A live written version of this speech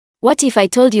What if I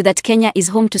told you that Kenya is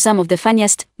home to some of the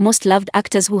funniest, most loved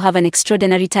actors who have an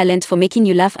extraordinary talent for making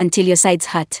you laugh until your sides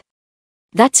hurt?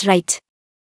 That's right.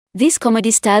 These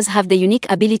comedy stars have the unique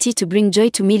ability to bring joy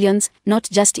to millions, not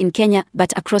just in Kenya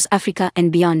but across Africa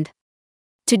and beyond.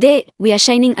 Today, we are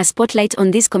shining a spotlight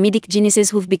on these comedic geniuses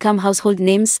who've become household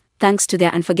names, thanks to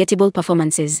their unforgettable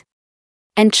performances.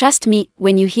 And trust me,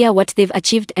 when you hear what they've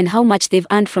achieved and how much they've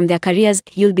earned from their careers,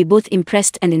 you'll be both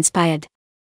impressed and inspired.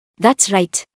 That's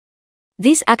right.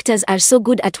 These actors are so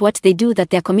good at what they do that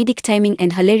their comedic timing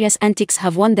and hilarious antics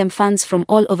have won them fans from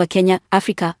all over Kenya,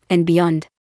 Africa, and beyond.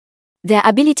 Their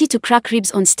ability to crack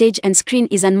ribs on stage and screen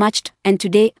is unmatched, and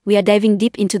today, we are diving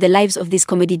deep into the lives of these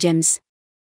comedy gems.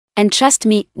 And trust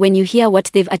me, when you hear what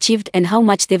they've achieved and how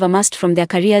much they've amassed from their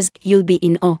careers, you'll be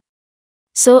in awe.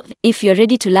 So, if you're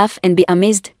ready to laugh and be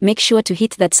amazed, make sure to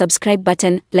hit that subscribe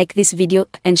button, like this video,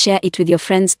 and share it with your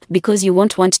friends, because you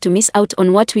won't want to miss out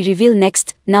on what we reveal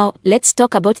next. Now, let's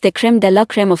talk about the creme de la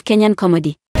creme of Kenyan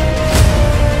comedy.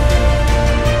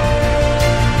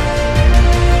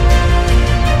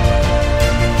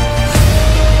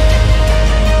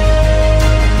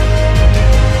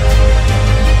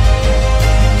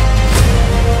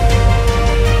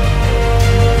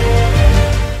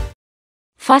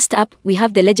 First up, we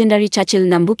have the legendary Churchill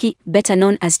Nambuki, better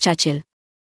known as Churchill.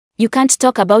 You can't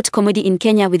talk about comedy in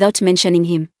Kenya without mentioning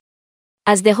him.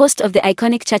 As the host of the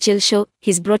iconic Churchill show,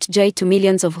 he's brought joy to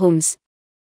millions of homes.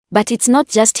 But it's not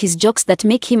just his jokes that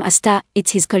make him a star,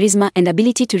 it's his charisma and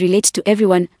ability to relate to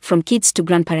everyone, from kids to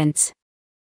grandparents.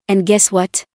 And guess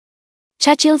what?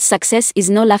 Churchill's success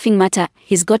is no laughing matter.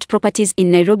 He's got properties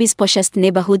in Nairobi's poshest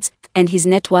neighborhoods, and his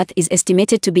net worth is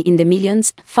estimated to be in the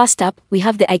millions. First up, we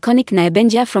have the iconic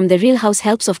Nyabenja from The Real House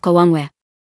Helps of Kawangware.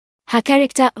 Her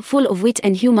character, full of wit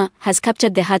and humor, has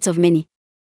captured the hearts of many.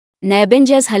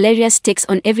 Nyabenja's hilarious takes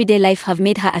on everyday life have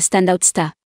made her a standout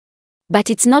star. But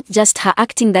it's not just her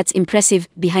acting that's impressive.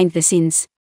 Behind the scenes,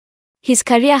 his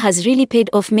career has really paid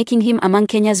off, making him among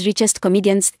Kenya's richest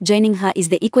comedians. Joining her is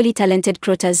the equally talented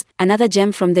Crotters, another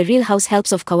gem from The Real House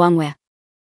Helps of Kawangware.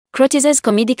 Crotters'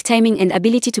 comedic timing and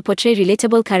ability to portray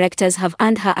relatable characters have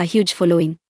earned her a huge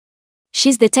following.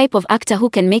 She's the type of actor who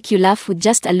can make you laugh with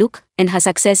just a look, and her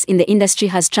success in the industry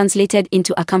has translated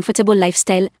into a comfortable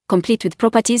lifestyle, complete with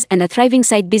properties and a thriving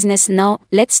side business. Now,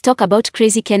 let's talk about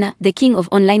Crazy Kenna, the king of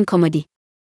online comedy.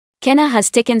 Kenna has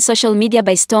taken social media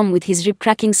by storm with his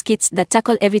rib-cracking skits that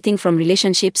tackle everything from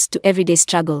relationships to everyday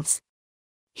struggles.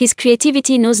 His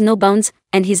creativity knows no bounds,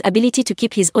 and his ability to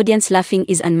keep his audience laughing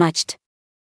is unmatched.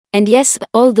 And yes,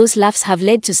 all those laughs have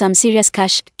led to some serious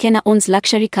cash. Kenna owns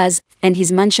luxury cars, and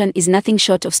his mansion is nothing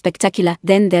short of spectacular.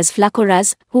 Then there's Flacco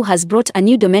Raz, who has brought a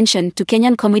new dimension to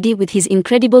Kenyan comedy with his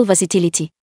incredible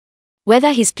versatility.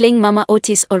 Whether he's playing Mama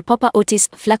Otis or Papa Otis,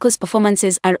 Flacco's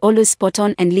performances are always spot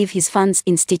on and leave his fans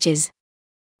in stitches.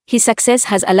 His success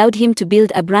has allowed him to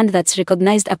build a brand that's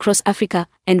recognized across Africa,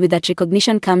 and with that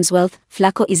recognition comes wealth.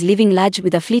 Flacco is living large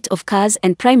with a fleet of cars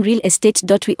and prime real estate.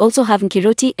 We also have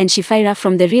Nkiroti and Shifira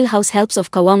from The Real House Helps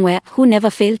of Kawangware, who never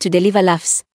fail to deliver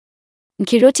laughs.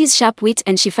 Nkiroti's sharp wit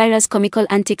and Shifira's comical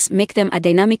antics make them a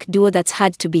dynamic duo that's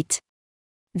hard to beat.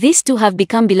 These two have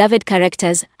become beloved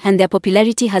characters, and their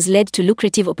popularity has led to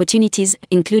lucrative opportunities,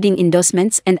 including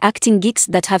endorsements and acting gigs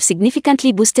that have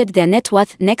significantly boosted their net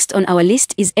worth. Next on our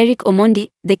list is Eric Omondi,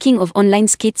 the king of online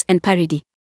skits and parody.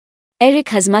 Eric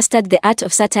has mastered the art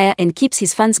of satire and keeps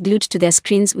his fans glued to their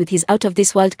screens with his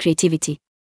out-of-this-world creativity.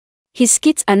 His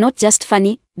skits are not just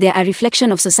funny, they are a reflection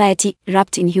of society,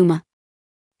 wrapped in humor.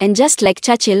 And just like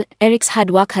Churchill, Eric's hard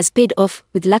work has paid off,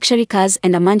 with luxury cars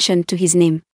and a mansion to his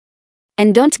name.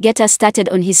 And don't get us started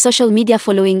on his social media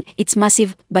following, it's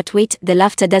massive. But wait, the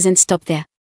laughter doesn't stop there.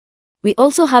 We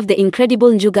also have the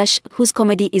incredible Njugash, whose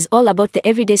comedy is all about the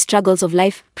everyday struggles of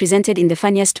life, presented in the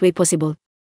funniest way possible.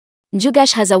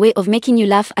 Njugash has a way of making you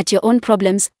laugh at your own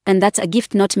problems, and that's a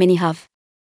gift not many have.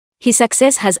 His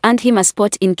success has earned him a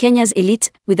spot in Kenya's elite,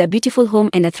 with a beautiful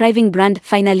home and a thriving brand.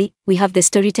 Finally, we have the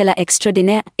storyteller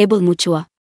extraordinaire, Abel Mutua.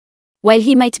 While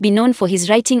he might be known for his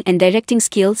writing and directing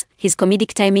skills, his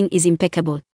comedic timing is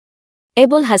impeccable.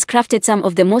 Abel has crafted some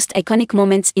of the most iconic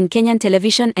moments in Kenyan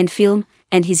television and film,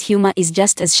 and his humor is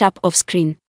just as sharp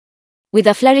off-screen. With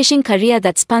a flourishing career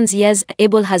that spans years,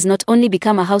 Abel has not only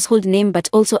become a household name but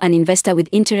also an investor with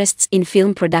interests in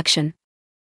film production.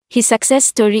 His success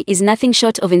story is nothing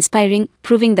short of inspiring,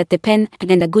 proving that the pen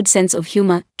and a good sense of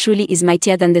humor truly is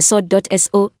mightier than the sword.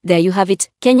 So, there you have it,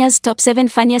 Kenya's top 7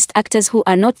 funniest actors who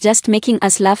are not just making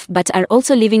us laugh but are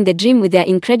also living the dream with their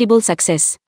incredible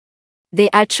success. They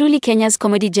are truly Kenya's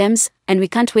comedy gems, and we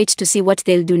can't wait to see what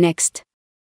they'll do next.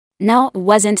 Now,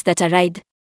 wasn't that a ride?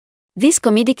 These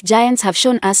comedic giants have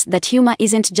shown us that humor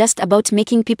isn't just about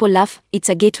making people laugh, it's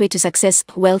a gateway to success,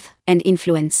 wealth, and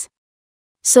influence.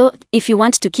 So, if you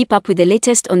want to keep up with the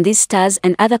latest on these stars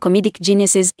and other comedic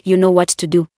geniuses, you know what to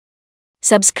do.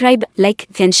 Subscribe, like,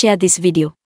 and share this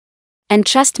video. And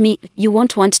trust me, you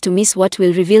won't want to miss what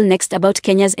we'll reveal next about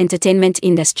Kenya's entertainment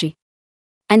industry.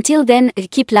 Until then,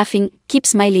 keep laughing, keep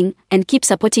smiling, and keep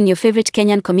supporting your favorite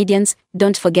Kenyan comedians.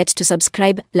 Don't forget to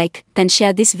subscribe, like, and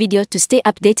share this video to stay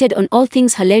updated on all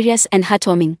things hilarious and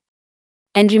heartwarming.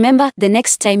 And remember, the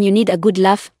next time you need a good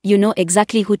laugh, you know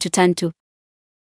exactly who to turn to.